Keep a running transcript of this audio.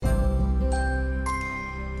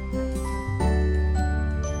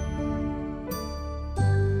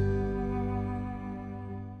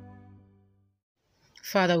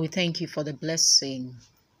Father, we thank you for the blessing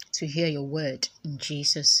to hear your word in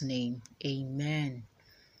Jesus' name. Amen.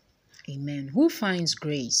 Amen. Who finds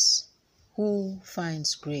grace? Who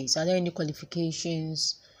finds grace? Are there any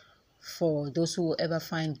qualifications for those who will ever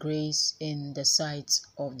find grace in the sight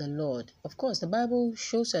of the Lord? Of course, the Bible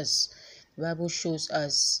shows us.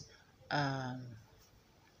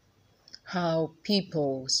 How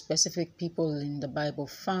specific people in the Bible,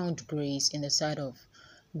 found grace in the sight of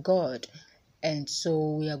God. And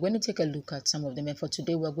so we are going to take a look at some of them. And for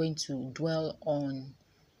today, we're going to dwell on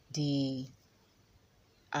the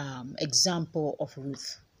example of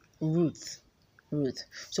Ruth.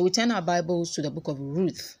 So we turn our Bibles to the book of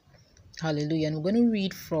Ruth. Hallelujah. And we're going to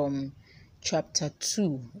read from chapter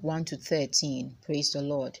 2, 1 to 13. Praise the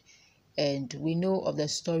Lord. And we know of the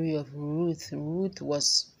story of Ruth. Ruth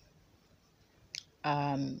was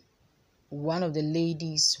one of the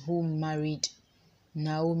ladies who married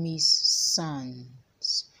Naomi's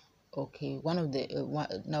sons. Okay, one of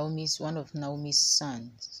Naomi's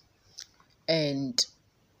sons, and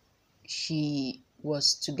she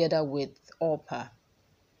was together with Orpah,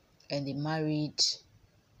 and they married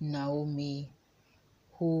Naomi,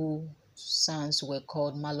 whose sons were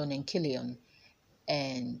called Mahlon and Chilion,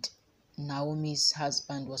 and Naomi's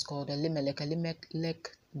husband was called Elimelech.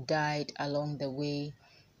 Elimelech died along the way,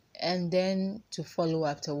 and then to follow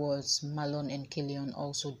afterwards, Mahlon and Chilion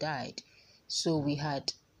also died. So we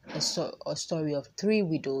had a story of three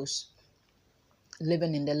widows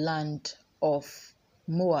living in the land of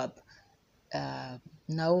Moab.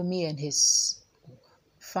 Naomi and her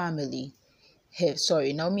family,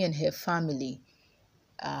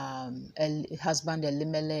 husband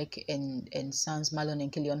Elimelech and sons Mahlon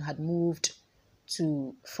and Chilion had moved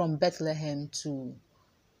from Bethlehem to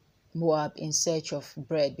Moab in search of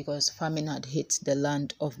bread because famine had hit the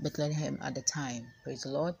land of Bethlehem at the time. Praise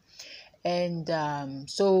the Lord. And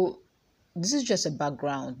so this is just a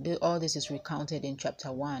background. All this is recounted in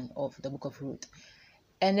chapter 1 of the book of Ruth.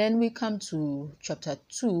 And then we come to chapter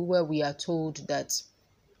 2, where we are told that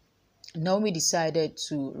Naomi decided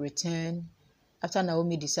to return. After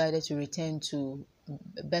Naomi decided to return to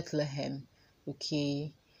Bethlehem,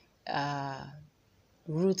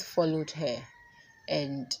 Ruth followed her,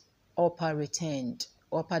 and Orpah returned.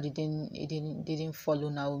 Orpah didn't follow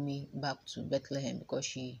Naomi back to Bethlehem because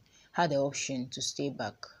she had the option to stay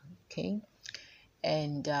back. Okay,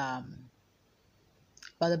 and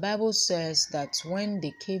but the Bible says that when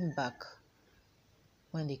they came back,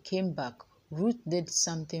 Ruth did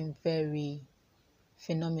something very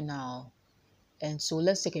phenomenal. And so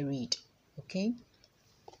let's take a read. Okay,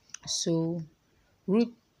 so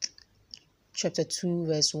Ruth chapter 2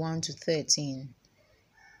 verse 1 to 13.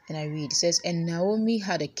 And I read, it says, "And Naomi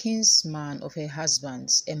had a kinsman of her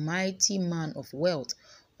husband's, a mighty man of wealth,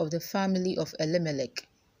 of the family of Elimelech,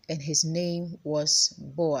 and his name was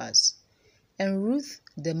Boaz. And Ruth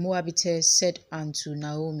the Moabitess said unto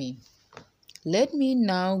Naomi, Let me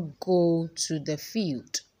now go to the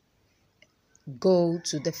field,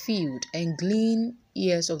 and glean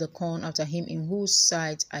ears of the corn after him, in whose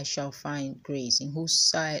sight I shall find grace,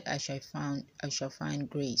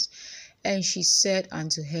 grace. And she said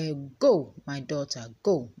unto her, Go, my daughter,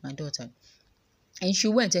 go, my daughter. And she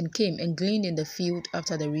went and came and gleaned in the field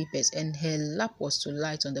after the reapers, and her lap was to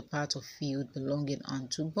light on the part of field belonging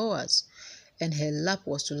unto Boaz. And her lap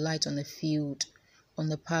was to light on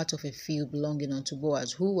the part of a field belonging unto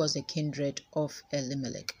Boaz, who was the kindred of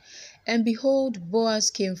Elimelech. And behold,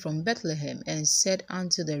 Boaz came from Bethlehem, and said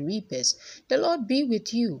unto the reapers, The Lord be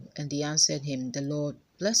with you. And they answered him, The Lord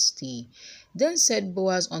bless thee. Then said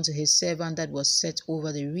Boaz unto his servant that was set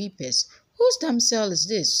over the reapers, Whose damsel is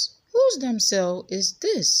this? Whose damsel is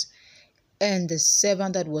this? And the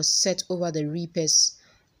servant that was set over the reapers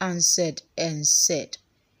answered and said,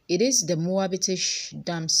 It is the Moabitish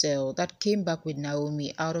damsel that came back with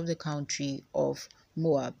Naomi out of the country of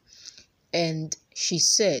Moab. And she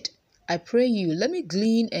said, I pray you, let me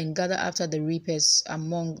glean and gather after the reapers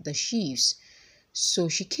among the sheaves. So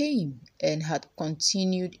she came and had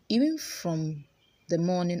continued even from the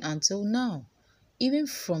morning until now. And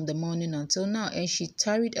she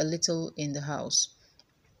tarried a little in the house.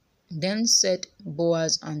 Then said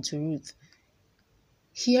Boaz unto Ruth,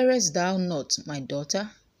 Hearest thou not, my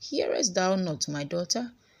daughter?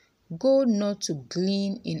 Go not to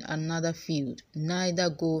glean in another field, neither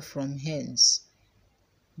go from hence,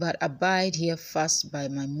 but abide here fast by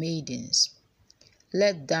my maidens.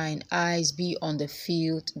 Let thine eyes be on the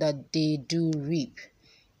field that they do reap,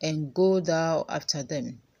 and go thou after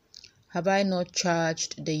them. Have I not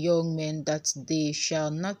charged the young men that they shall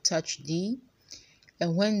not touch thee?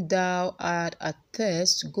 And when thou art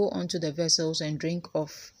athirst, go unto the vessels and drink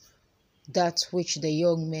of that which the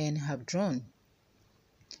young men have drawn.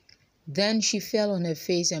 Then she fell on her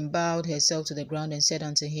face and bowed herself to the ground and said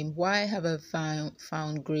unto him, Why have I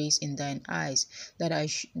found grace in thine eyes,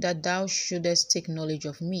 that thou shouldest take knowledge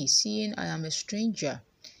of me, seeing I am a stranger?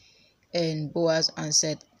 And Boaz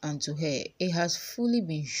answered unto her, It has fully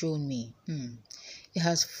been shown me. It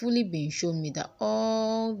has fully been shown me that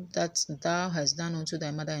all that thou hast done unto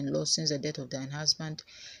thy mother-in-law since the death of thine husband,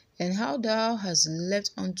 and how thou hast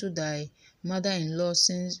left unto thy mother-in-law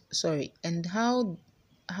and how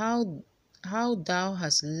thou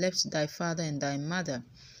hast left thy father and thy mother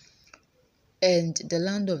and the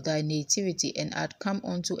land of thy nativity, and art come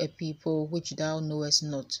unto a people which thou knowest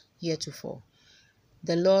not heretofore.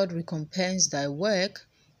 The Lord recompense thy work,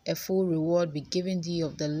 a full reward be given thee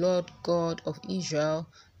of the Lord God of Israel,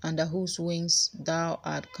 under whose wings thou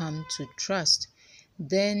art come to trust.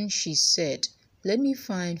 Then she said, Let me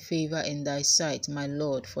find favor in thy sight, my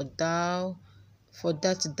Lord, for that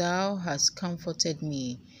thou hast comforted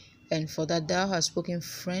me, and for that thou hast spoken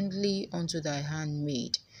friendly unto thy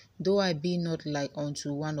handmaid, though I be not like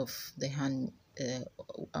unto one of thine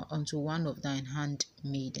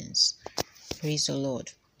handmaidens. Praise the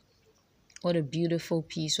Lord. What a beautiful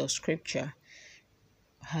piece of scripture.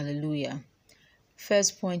 Hallelujah.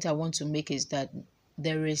 First point I want to make is that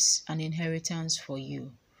there is an inheritance for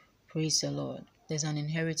you. Praise the Lord. There's an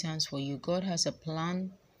inheritance for you. God has a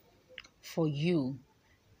plan for you,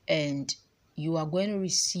 and you are going to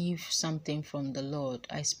receive something from the Lord.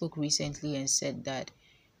 I spoke recently and said that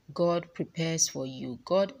God prepares for you.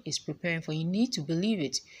 God is preparing for you. You need to believe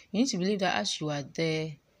it. You need to believe that as you are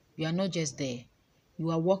there, you are not just there. You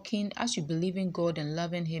are walking, as you believe in God and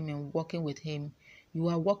loving Him and walking with Him, you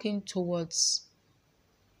are walking towards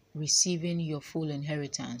receiving your full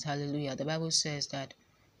inheritance. Hallelujah. The Bible says that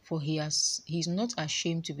He's not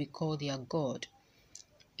ashamed to be called their God.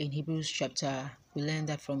 In we learn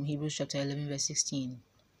that from Hebrews chapter 11 verse 16,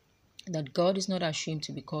 that God is not ashamed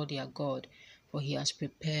to be called their God, for He has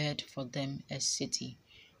prepared for them a city.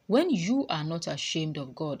 When you are not ashamed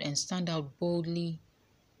of God and stand out boldly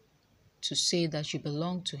to say that you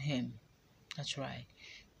belong to Him, that's right,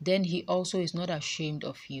 then He also is not ashamed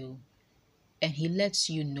of you, and He lets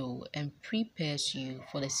you know and prepares you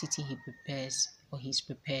for the city He's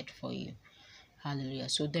prepared for you. Hallelujah.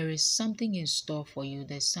 So there is something in store for you.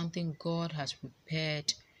 There's something God has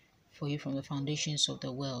prepared for you from the foundations of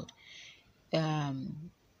the world.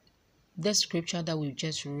 The scripture that we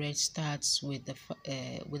just read starts with the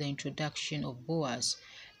introduction of Boaz,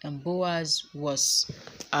 and Boaz was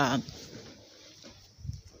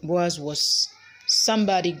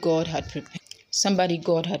somebody God had prepared. Somebody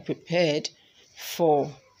God had prepared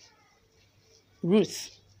for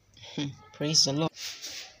Ruth. Praise the Lord.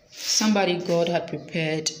 Somebody God had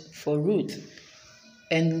prepared for Ruth.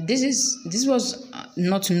 And this was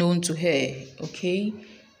not known to her, okay?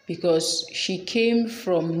 Because she came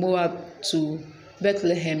from Moab to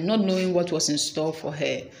Bethlehem not knowing what was in store for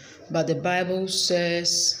her. But the Bible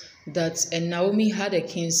says that, and Naomi had a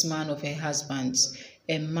kinsman of her husband's,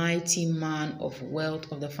 a mighty man of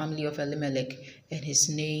wealth of the family of Elimelech, and his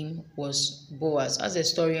name was Boaz. As the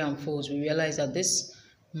story unfolds, we realize that this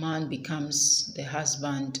man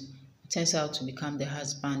turns out to become the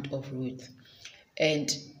husband of Ruth. And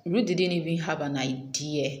Ruth didn't even have an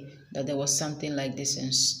idea that there was something like this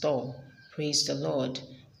in store. Praise the Lord.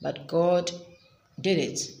 But God did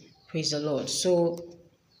it. Praise the Lord. So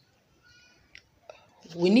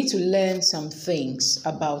we need to learn some things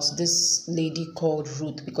about this lady called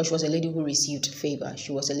Ruth, because she was a lady who received favor.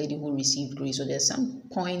 She was a lady who received grace. So there's some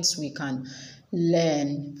points we can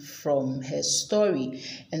learn from her story.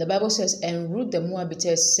 And the Bible says, And Ruth the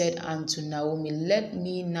Moabitess said unto Naomi, Let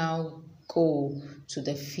me now go to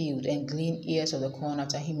the field and glean ears of the corn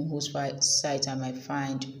after him in whose sight I might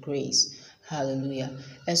find grace. Hallelujah.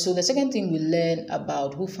 And so the second thing we learn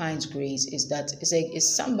about who finds grace is that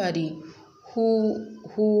it's somebody who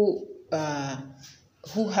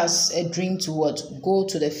has a dream to go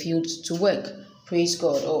to the field to work. Praise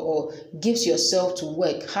God. Or gives yourself to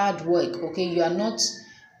work, hard work. Okay, you are not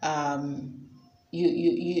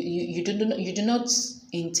you do not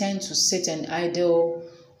intend to sit and idle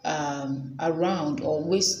around or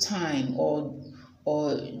waste time or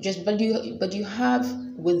but you have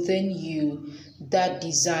within you that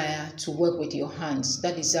desire to work with your hands,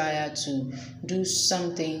 that desire to do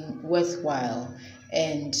something worthwhile.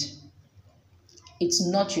 And it's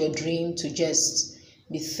not your dream to just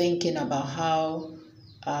be thinking about how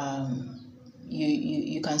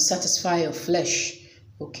you can satisfy your flesh,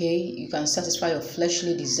 Okay, you can satisfy your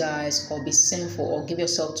fleshly desires or be sinful or give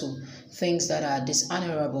yourself to things that are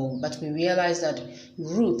dishonorable. But we realize that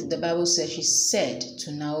Ruth, the Bible says, she said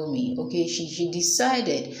to Naomi, okay, she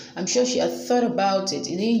decided. I'm sure she had thought about it.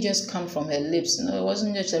 It didn't just come from her lips. No, it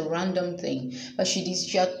wasn't just a random thing. But she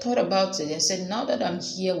had thought about it and said, now that I'm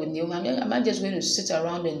here with Naomi, am I just going to sit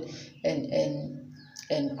around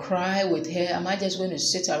and cry with her? Am I just going to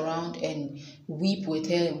sit around and weep with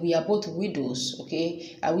her? We are both widows,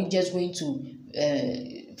 okay? Are we just going to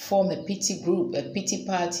form a pity group, a pity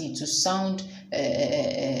party to sound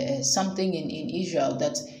something in Israel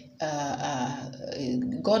that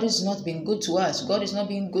God has not been good to us. God is not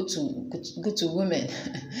being good to women,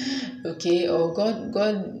 okay? Or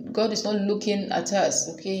God is not looking at us,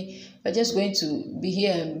 okay? We're just going to be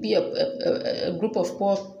here and be a group of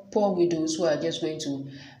poor widows who are just going to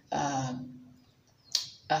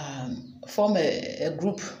form a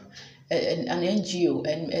group, an NGO,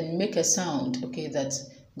 and make a sound, okay, that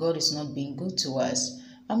God is not being good to us.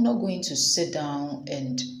 I'm not going to sit down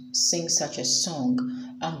and sing such a song.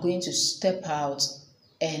 I'm going to step out,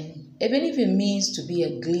 and even if it means to be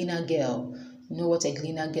a gleaner girl, you know what a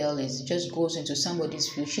gleaner girl is? It just goes into somebody's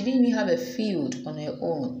field. She didn't even have a field on her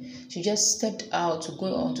own. She just stepped out to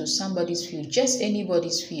go onto somebody's field, just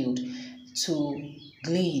anybody's field, to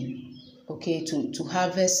glean, okay, to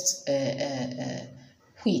harvest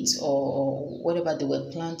wheat or whatever they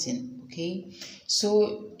were planting, okay.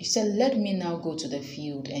 So he said, let me now go to the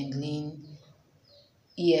field and glean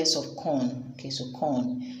ears of corn, okay, so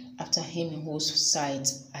corn, after him in whose sight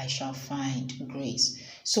I shall find grace.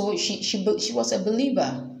 So she was a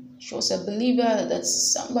believer. She was a believer that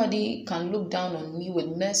somebody can look down on me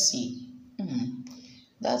with mercy.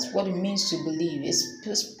 That's what it means to believe.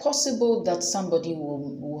 It's possible that somebody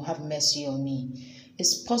will have mercy on me.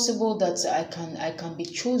 It's possible that I can be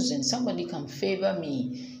chosen. Somebody can favor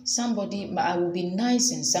me. I will be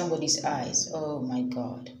nice in somebody's eyes. Oh my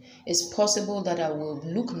God. It's possible that I will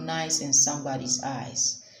look nice in somebody's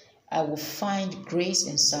eyes. I will find grace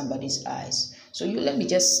in somebody's eyes. So let me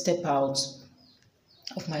just step out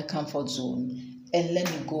of my comfort zone and let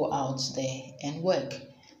me go out there and work.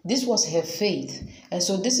 This was her faith. And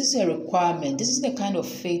so this is a requirement. This is the kind of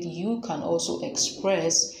faith you can also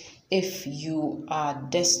express if you are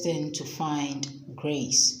destined to find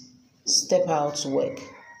grace. Step out to work.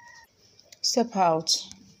 Step out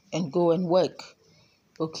and go and work.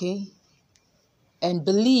 Okay? And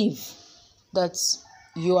believe that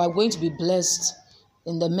you are going to be blessed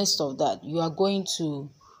in the midst of that. You are going to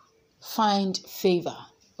find favor.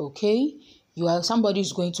 Okay? You are somebody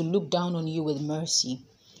who's going to look down on you with mercy.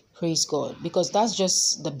 Praise God. Because that's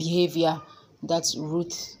just the behavior that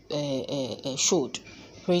Ruth showed.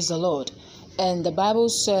 Praise the Lord. And the Bible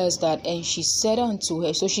says that, and she said unto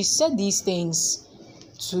her, so she said these things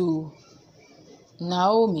to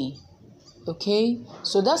Naomi. Okay?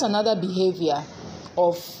 So that's another behavior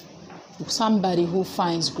of somebody who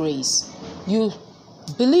finds grace. You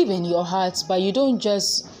believe in your heart, but you don't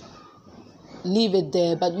just leave it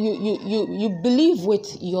there, but you believe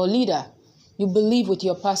with your leader. You believe with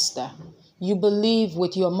your pastor. You believe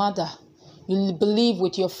with your mother. You believe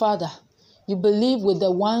with your father. You believe with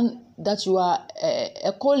the one that you are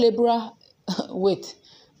a co-laborer with.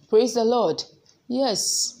 Praise the Lord.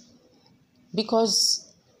 Yes.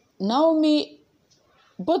 Because Naomi,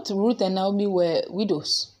 both Ruth and Naomi were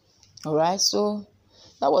widows. All right. So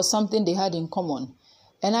that was something they had in common.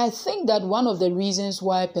 And I think that one of the reasons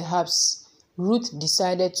why perhaps Ruth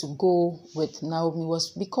decided to go with Naomi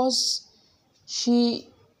was because she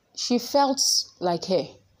felt like her,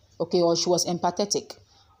 okay, or she was empathetic,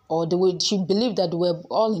 or she believed that they were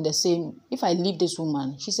all in the same. If I leave this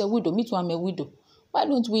woman, she's a widow, me too, I'm a widow. Why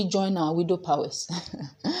don't we join our widow powers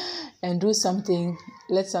and do something,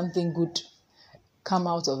 let something good come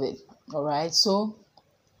out of it, all right? So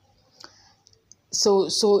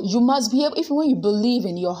you must be able, if when you believe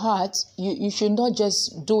in your heart, you should not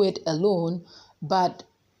just do it alone, but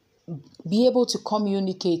be able to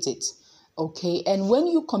communicate it. Okay, and when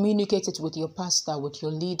you communicate it with your pastor, with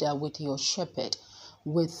your leader, with your shepherd,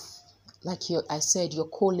 with, I said, your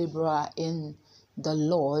co-laborer in the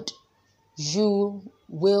Lord, you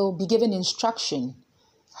will be given instruction.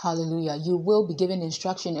 Hallelujah. You will be given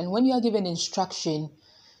instruction. And when you are given instruction,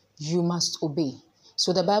 you must obey.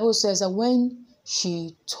 So the Bible says that when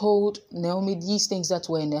she told Naomi these things that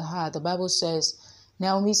were in her heart, the Bible says,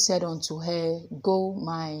 Naomi said unto her, go,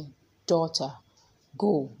 my daughter.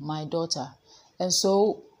 Go, my daughter. And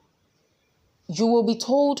so you will be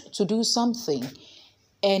told to do something.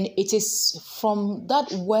 And it is from that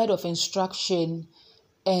word of instruction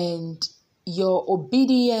and your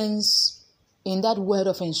obedience in that word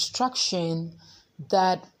of instruction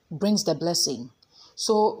that brings the blessing.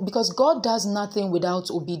 So, because God does nothing without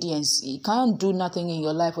obedience, He can't do nothing in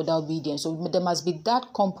your life without obedience. So there must be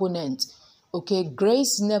that component. Okay,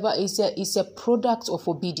 grace never is a product of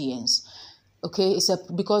obedience. Okay,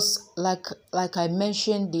 because like I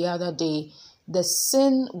mentioned the other day, the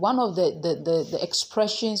sin, one of the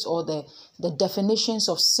expressions or the definitions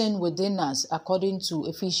of sin within us, according to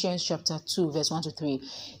Ephesians chapter 2, verse 1 to 3,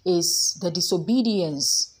 is the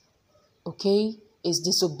disobedience. Okay, is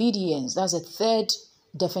disobedience. That's a third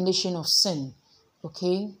definition of sin.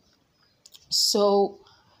 Okay, so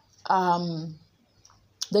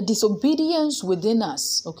the disobedience within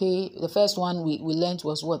us, okay, the first one we learned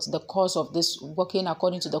was what? The cause of this, working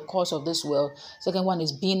according to the cause of this world. Second one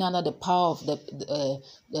is being under the power of the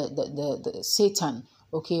Satan,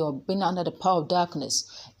 okay, or being under the power of darkness.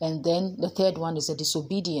 And then the third one is the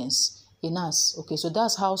disobedience in us. Okay, so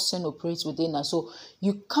that's how sin operates within us. So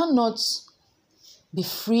you cannot be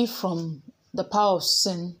free from the power of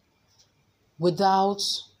sin without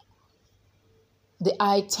the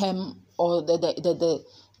item or the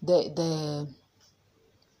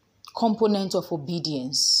component of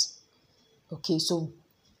obedience. Okay, so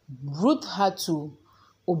Ruth had to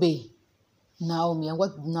obey Naomi, and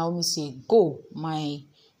what Naomi said, "Go, my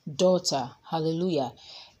daughter." Hallelujah.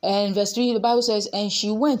 And verse 3, the Bible says, "And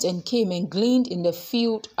she went and came and gleaned in the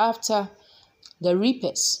field after the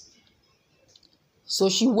reapers." So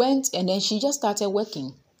she went and then she just started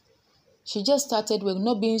working. She just started working,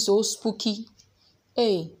 not being so spooky.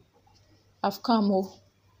 "Hey, I've come, oh,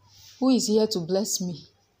 who is here to bless me?"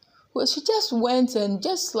 Well, she just went and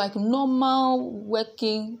just like normal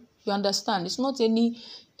working. You understand? It's not any,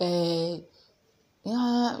 share.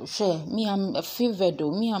 Me, I'm a favored,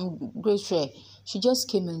 though. Me, I'm great, share. She just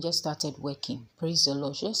came and just started working. Praise the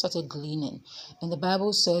Lord. She just started gleaning. And the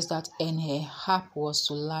Bible says that, and her harp was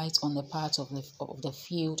to light on the part of the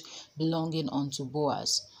field belonging unto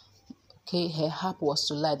Boaz. Okay, her harp was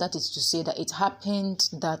to light. That is to say that it happened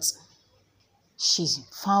that she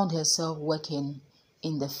found herself working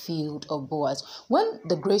in the field of Boaz. When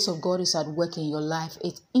the grace of God is at work in your life,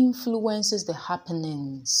 it influences the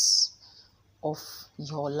happenings of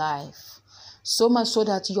your life. So much so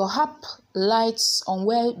that your harp lights on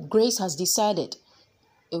where grace has decided.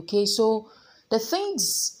 Okay, so the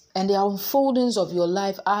things and the unfoldings of your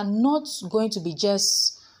life are not going to be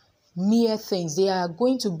just mere things. They are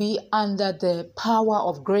going to be under the power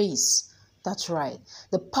of grace. That's right.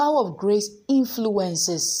 The power of grace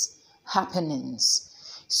influences happenings.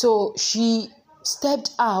 So she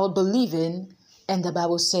stepped out believing, and the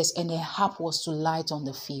Bible says, and her harp was to light on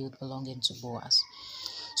the field belonging to Boaz.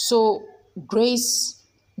 So grace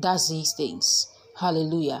does these things.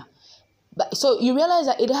 Hallelujah. But so you realize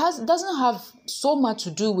that it doesn't have so much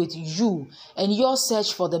to do with you and your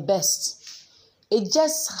search for the best. It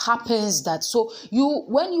just happens that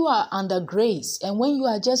when you are under grace and when you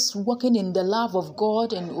are just walking in the love of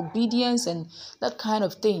God and obedience and that kind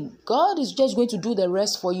of thing, God is just going to do the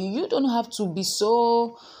rest for you. You don't have to be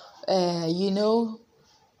so,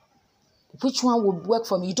 which one would work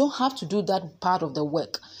for me. You don't have to do that part of the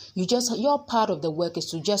work. Your part of the work is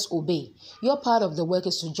to just obey. Your part of the work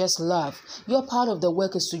is to just love. Your part of the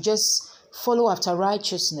work is to just follow after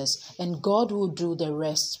righteousness, and God will do the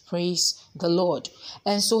rest. Praise the Lord.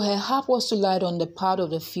 And so her harp was to light on the part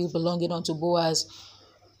of the field belonging unto Boaz,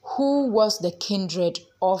 who was the kindred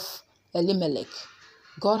of Elimelech.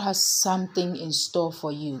 God has something in store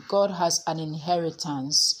for you. God has an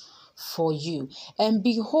inheritance for you. And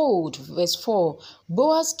behold, verse 4,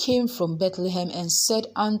 Boaz came from Bethlehem and said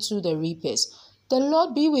unto the reapers, "The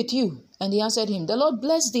Lord be with you." And they answered him, "The Lord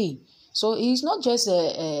bless thee." So he's not just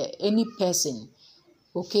any person,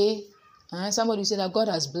 okay? And somebody said that God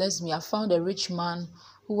has blessed me. I found a rich man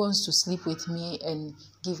who wants to sleep with me and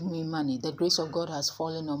give me money. The grace of God has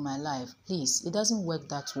fallen on my life. Please, it doesn't work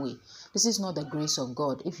that way. This is not the grace of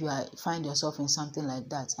God. If you find yourself in something like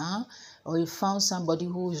that, or you found somebody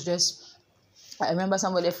who is just, I remember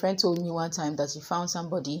a friend told me one time that he found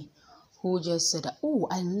somebody who just said, "Oh,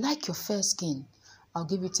 I like your fair skin. I'll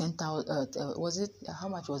give you 10,000, how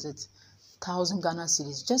much was it? 1,000 Ghana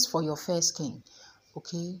cedis just for your fair skin."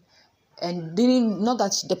 Okay. And not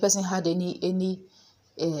that the person had any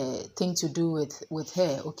thing to do with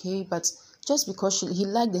her, okay, but just because he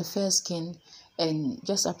liked the fair skin and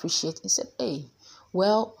just appreciate, he said, "Hey,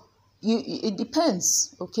 well, it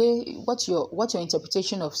depends, okay, what your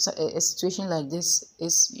interpretation of a situation like this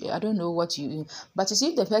is. I don't know what you, but you see,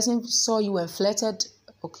 if the person saw you and flirted,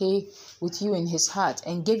 okay, with you in his heart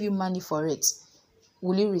and gave you money for it,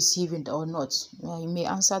 will you receive it or not? You may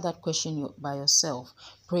answer that question by yourself.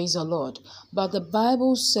 Praise the Lord. But the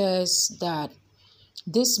Bible says that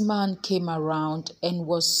this man came around and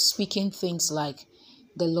was speaking things like,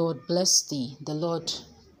 the Lord bless thee, the Lord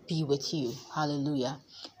be with you. Hallelujah.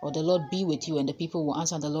 Or the Lord be with you, and the people will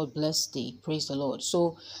answer, the Lord bless thee. Praise the Lord.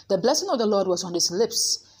 So the blessing of the Lord was on his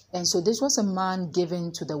lips. And so this was a man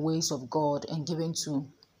given to the ways of God and given to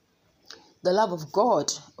the love of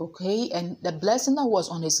God. Okay. And the blessing that was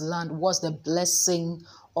on his land was the blessing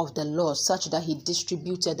of the Lord, such that he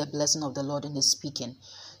distributed the blessing of the Lord in his speaking.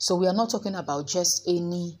 So we are not talking about just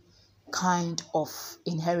any kind of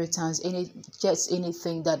inheritance, just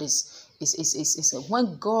anything that is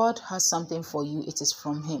when God has something for you, it is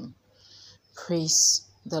from him. Praise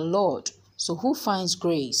the Lord. So who finds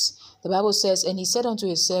grace? The Bible says, and he said unto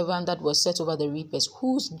his servant that was set over the reapers,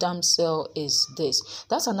 whose damsel is this?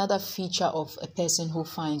 That's another feature of a person who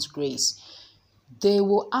finds grace. They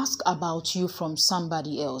will ask about you from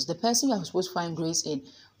somebody else. The person you are supposed to find grace in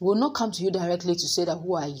will not come to you directly to say that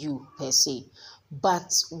who are you per se,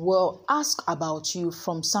 but will ask about you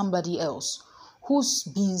from somebody else who's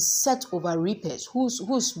been set over reapers, who's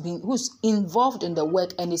involved in the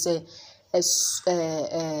work, and is an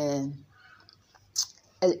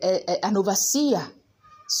overseer,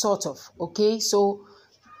 sort of. Okay, so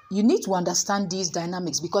you need to understand these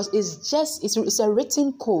dynamics, because it's a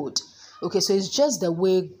written code. Okay, so it's just the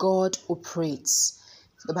way God operates.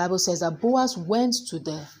 The Bible says that Boaz went to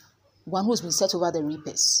the one who's been set over the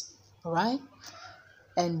reapers, all right,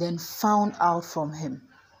 and then found out from him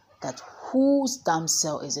that whose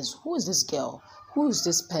damsel is this? Who is this girl? Who is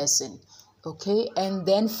this person? Okay, and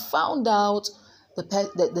then found out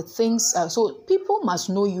the things. So people must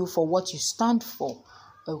know you for what you stand for.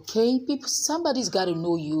 Okay, somebody's got to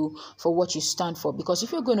know you for what you stand for, because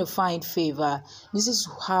if you're going to find favor, this is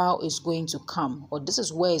how it's going to come, or this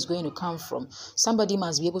is where it's going to come from. Somebody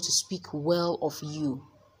must be able to speak well of you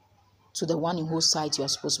to the one in whose sight you are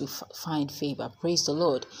supposed to find favor. Praise the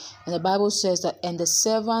Lord. And the Bible says that, and the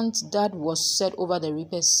servant that was set over the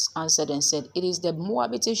reapers answered and said, it is the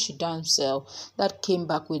Moabitish damsel that came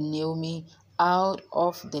back with Naomi out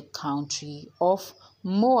of the country of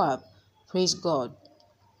Moab. Praise God.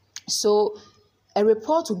 So a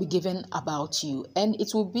report will be given about you, and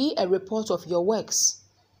it will be a report of your works.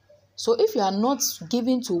 So if you are not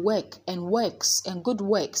given to work and works and good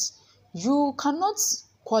works, you cannot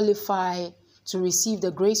qualify to receive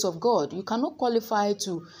the grace of God. You cannot qualify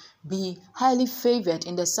to be highly favored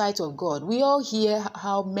in the sight of God. We all hear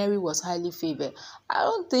how Mary was highly favored. I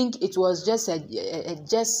don't think it was just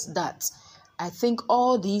just that. I think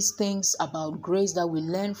all these things about grace that we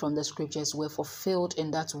learn from the scriptures were fulfilled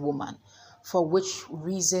in that woman, for which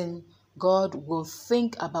reason God will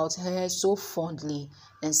think about her so fondly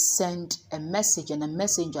and send a message and a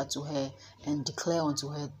messenger to her and declare unto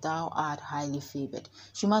her, thou art highly favored.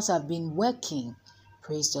 She must have been working.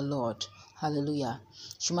 Praise the Lord. Hallelujah.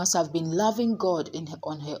 She must have been loving God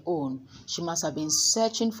on her own. She must have been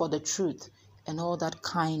searching for the truth and all that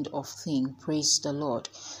kind of thing. Praise the Lord.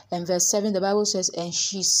 And verse 7, the Bible says, and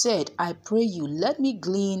she said, I pray you, let me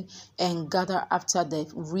glean and gather after the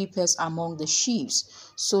reapers among the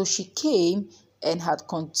sheaves. So she came and had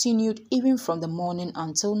continued even from the morning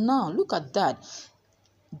until now. Look at that.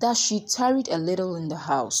 That she tarried a little in the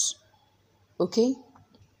house. Okay.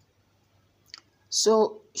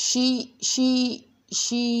 So she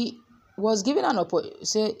was given an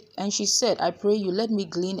opportunity, and she said, I pray you, let me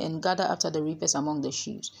glean and gather after the reapers among the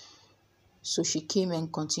sheaves. So she came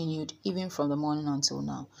and continued even from the morning until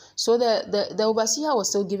now. So the overseer was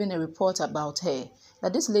still giving a report about her,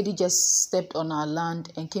 that this lady just stepped on our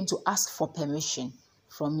land and came to ask for permission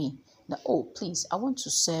from me. That, oh, please, I want to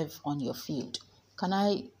serve on your field. Can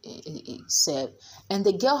I serve? And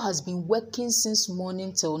the girl has been working since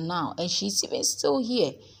morning till now, and she's even still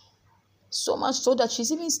here. So much so that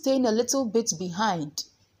she's even staying a little bit behind.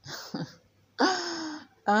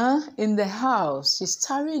 In the house. She's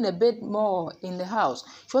tarrying a bit more in the house.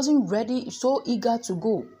 She wasn't ready, so eager to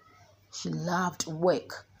go. She loved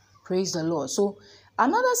work. Praise the Lord. So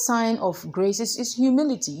another sign of grace is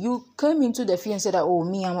humility. You came into the field and said that, oh,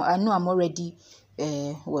 I know I'm already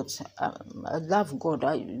I love God.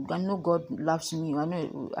 I know God loves me.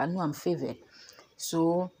 I know I'm favored.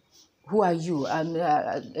 So who are you?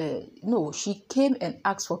 No, she came and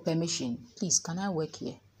asked for permission. Please, can I work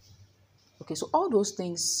here? Okay, so all those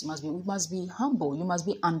things you must be humble. You must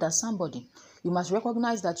be under somebody. You must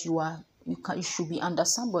recognize that you should be under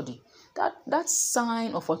somebody. That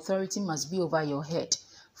sign of authority must be over your head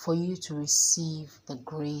for you to receive the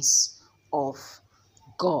grace of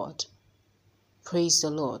God. Praise the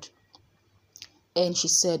Lord. And she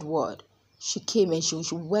said what? She came and she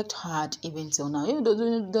worked hard even till now. You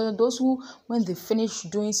know, those who, when they finish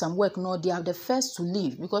doing some work, no, they are the first to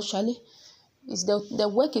leave because Charlie, it's the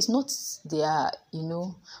work is not their, you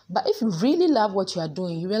know. But if you really love what you are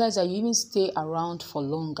doing, you realize that you even stay around for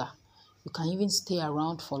longer. You can even stay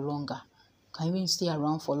around for longer. You can even stay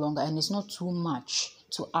around for longer, and it's not too much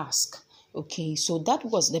to ask. Okay, so that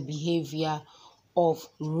was the behavior of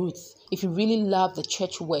Ruth. If you really love the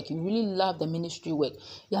church work, you really love the ministry work,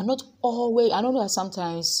 you are not always, I know that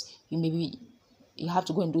sometimes you have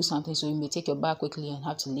to go and do something, so you may take your bag quickly and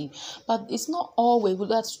have to leave. But it's not always.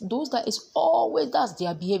 That's those that is always, that's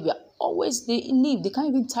their behavior. Always they leave. They can't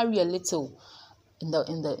even tarry a little in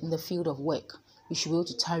the field of work. You should be able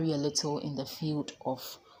to tarry a little in the field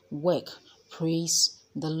of work. Praise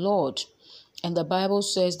the Lord. And the Bible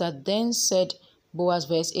says that then said Boaz,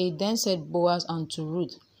 verse 8, then said Boaz unto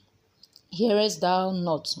Ruth, hearest thou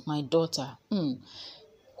not, my daughter?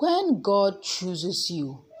 When God chooses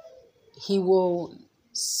you, he will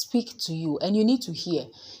speak to you, and you need to hear.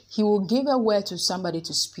 He will give a word to somebody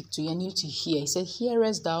to speak to you, and you need to hear. He said,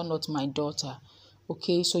 hearest thou not, my daughter?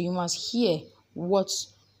 Okay, so you must hear what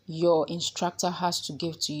your instructor has to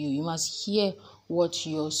give to you. You must hear what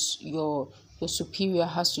your superior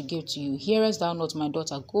has to give to you. Hearest thou not, my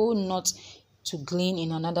daughter? Go not to glean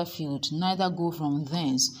in another field, neither go from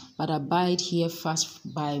thence, but abide here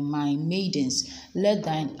fast by my maidens. Let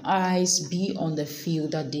thine eyes be on the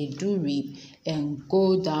field that they do reap, and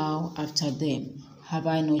go thou after them. Have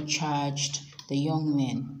I not charged the young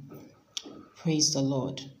men? Praise the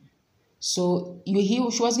Lord. So she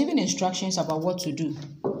was given instructions about what to do.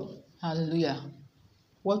 Hallelujah.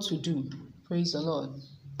 What to do. Praise the Lord.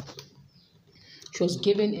 She was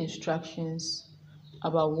given instructions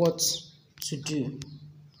about what to do.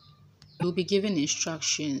 You'll be given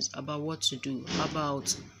instructions about what to do,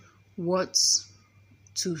 about what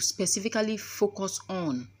to specifically focus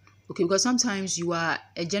on. Okay, because sometimes you are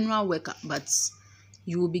a general worker, but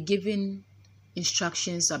you will be given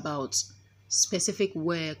instructions about specific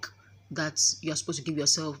work that you are supposed to give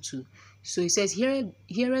yourself to. So he says,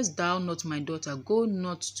 hearest thou not, my daughter? Go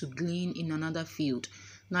not to glean in another field,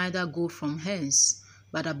 neither go from hence,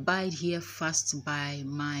 but abide here fast by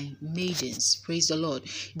my maidens. Praise the Lord.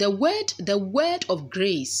 The word of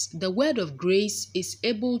grace is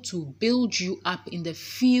able to build you up in the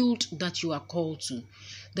field that you are called to.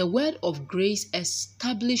 The word of grace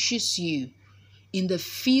establishes you in the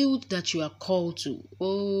field that you are called to.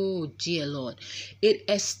 Oh, dear Lord. It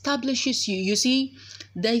establishes you. You see,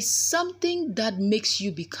 there is something that makes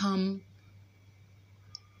you become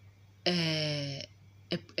a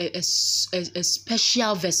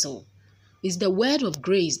special vessel. It's the word of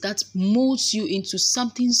grace that molds you into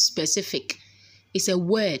something specific. It's a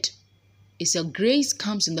word. It's a grace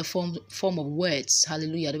comes in the form of words.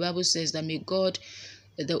 Hallelujah. The Bible says that may God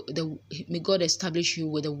establish you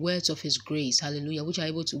with the words of his grace. Hallelujah. Which are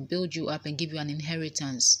able to build you up and give you an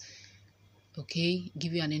inheritance. Okay?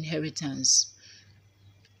 Give you an inheritance.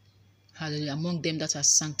 Hallelujah. Among them that are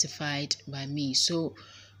sanctified by me. So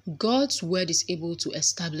God's word is able to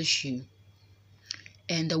establish you,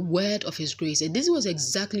 and the word of his grace. And this was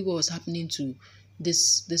exactly what was happening to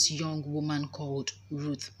this young woman called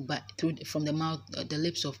Ruth, but from the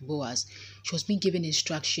lips of Boaz. She was being given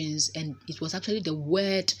instructions, and it was actually the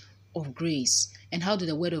word of grace. And how did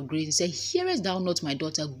the word of grace say, hearest thou not, my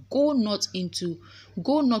daughter? Go not to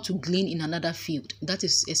glean in another field. That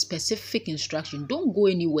is a specific instruction. Don't go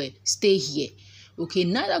anywhere. Stay here. Okay,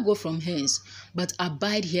 neither go from hence, but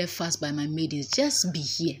abide here fast by my maidens. Just be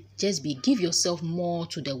here. Give yourself more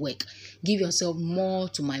to the work. Give yourself more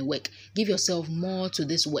to my work. Give yourself more to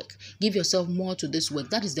this work. Give yourself more to this work.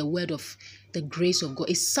 That is the word of the grace of God.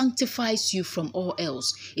 It sanctifies you from all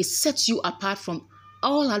else. It sets you apart from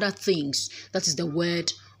all other things. That is the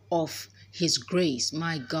word of his grace.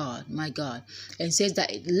 My God, my God. And says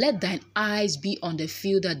that let thine eyes be on the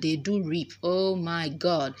field that they do reap. Oh my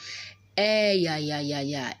God.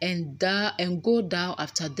 And go thou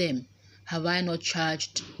after them. Have I not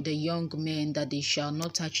charged the young men that they shall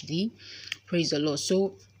not touch thee? Praise the Lord.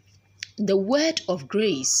 So the word of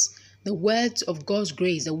grace, the word of God's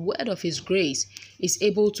grace, the word of his grace is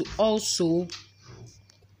able to also,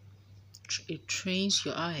 it trains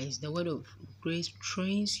your eyes. The word of grace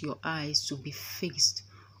trains your eyes to be fixed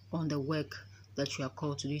on the work that you are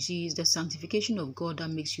called to do. You see, it's the sanctification of God that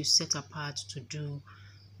makes you set apart to do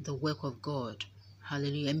the work of God.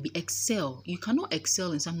 Hallelujah. And excel. You cannot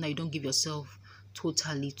excel in something that you don't give yourself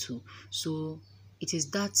totally to. So it is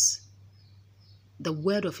that the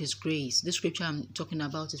word of his grace. This scripture I'm talking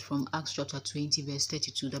about is from Acts chapter 20, verse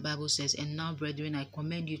 32. The Bible says, "And now, brethren, I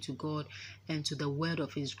commend you to God and to the word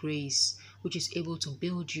of his grace, which is able to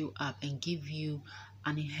build you up and give you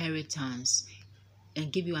an inheritance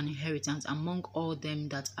among all them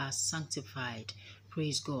that are sanctified."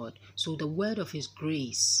 Praise God. So the word of his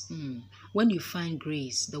grace, when you find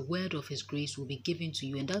grace, the word of his grace will be given to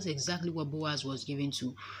you. And that's exactly what Boaz was given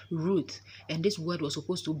to Ruth. And this word was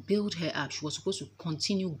supposed to build her up. She was supposed to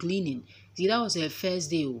continue gleaning. See, that was her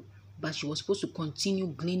first day, but she was supposed to continue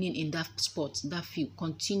gleaning in that spot, that field,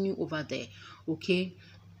 continue over there. Okay.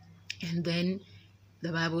 And then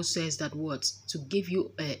the Bible says that what? To give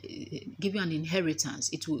you an inheritance.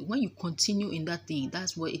 It will, when you continue in that thing,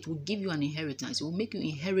 that's what it will give you, an inheritance. It will make you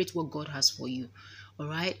inherit what God has for you. All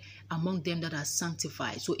right, among them that are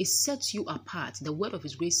sanctified. So it sets you apart. The word of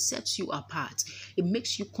his grace sets you apart. It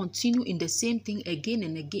makes you continue in the same thing again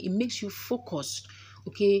and again. It makes you focused.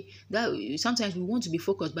 Okay, that sometimes we want to be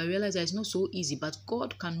focused, but realize that it's not so easy. But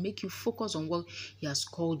God can make you focus on what he has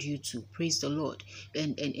called you to. Praise the Lord.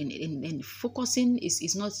 And focusing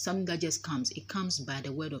is not something that just comes. It comes by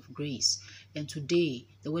the word of grace. And today,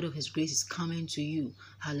 the word of his grace is coming to you.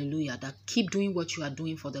 Hallelujah. That keep doing what you are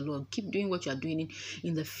doing for the Lord. Keep doing what you are doing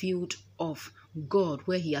in the field of God,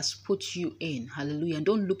 where he has put you in. Hallelujah. And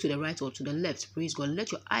don't look to the right or to the left. Praise God.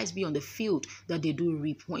 Let your eyes be on the field that they do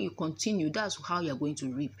reap. When you continue, that's how you're going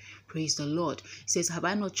to reap. Praise the Lord. He says, "Have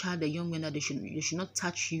I not charged the young men that they should not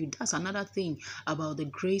touch you?" That's another thing about the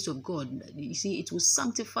grace of God. You see, it will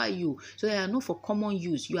sanctify you. So they are not for common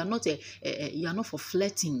use. You are not you are not for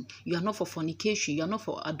flirting. You are not for fornication. You are not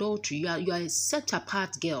for adultery. You are a set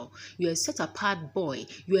apart girl. You are a set apart boy.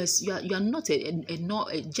 You are not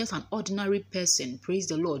just an ordinary person. Praise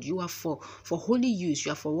the Lord. You are for holy use.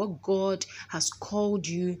 You are for what God has called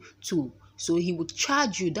you to. So he would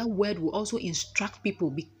charge you. That word will also instruct people.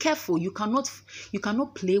 Be careful. You cannot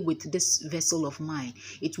play with this vessel of mine.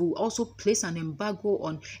 It will also place an embargo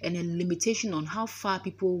on and a limitation on how far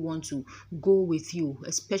people want to go with you,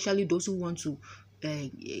 especially those who want to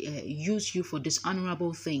use you for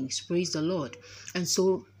dishonorable things. Praise the Lord. And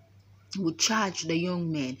so will charge the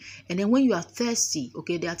young men. And then when you are thirsty,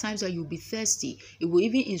 okay, there are times that you'll be thirsty. It will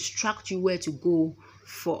even instruct you where to go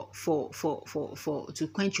for to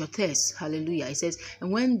quench your thirst. Hallelujah. It says,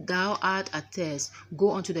 "And when thou art athirst,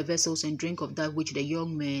 go unto the vessels and drink of that which the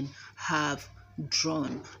young men have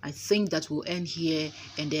drawn." I think that will end here,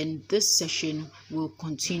 and then this session will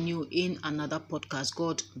continue in another podcast.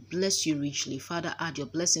 God bless you richly. Father, add your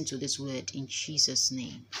blessing to this word in Jesus'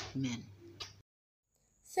 name. Amen.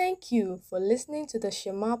 Thank you for listening to the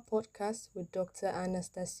Shema podcast with Dr.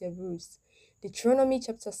 Anastasia Bruce. Deuteronomy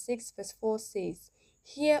chapter 6 verse 4 says,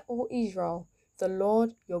 "Hear, O Israel, the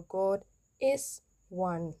Lord your God is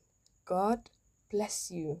one." God bless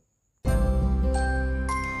you.